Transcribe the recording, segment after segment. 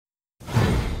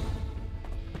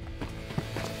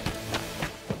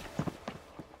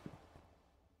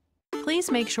Please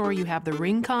make sure you have the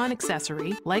Ring-Con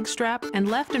accessory, leg strap,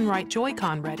 and left and right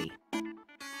Joy-Con ready.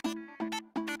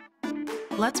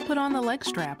 Let's put on the leg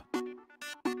strap.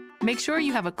 Make sure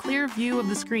you have a clear view of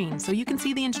the screen so you can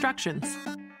see the instructions.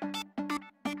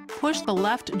 Push the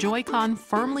left Joy-Con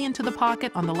firmly into the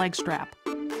pocket on the leg strap.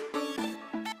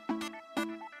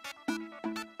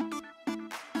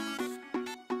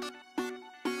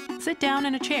 Sit down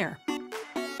in a chair.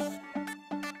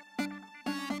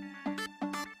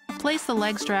 Place the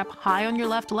leg strap high on your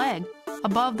left leg,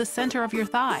 above the center of your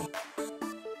thigh.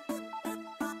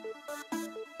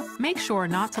 Make sure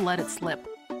not to let it slip.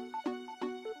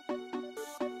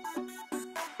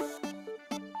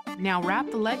 Now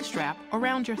wrap the leg strap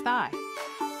around your thigh.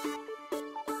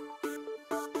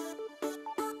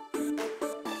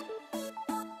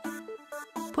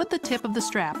 Put the tip of the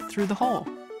strap through the hole.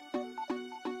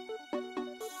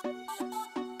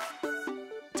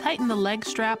 Tighten the leg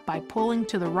strap by pulling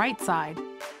to the right side.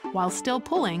 While still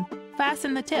pulling,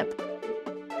 fasten the tip.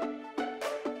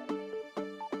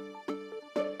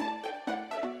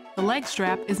 The leg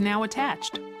strap is now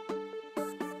attached.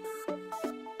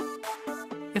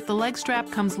 If the leg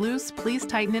strap comes loose, please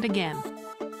tighten it again.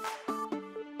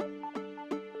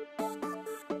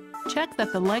 Check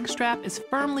that the leg strap is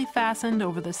firmly fastened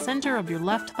over the center of your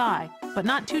left thigh, but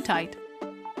not too tight.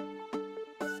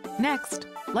 Next,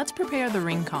 let's prepare the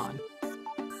Ring-Con.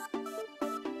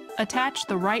 Attach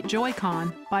the right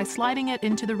Joy-Con by sliding it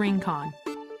into the Ring-Con.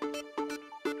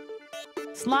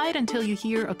 Slide until you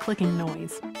hear a clicking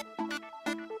noise.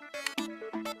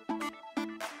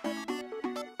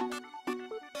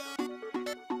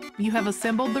 You have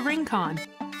assembled the Ring-Con.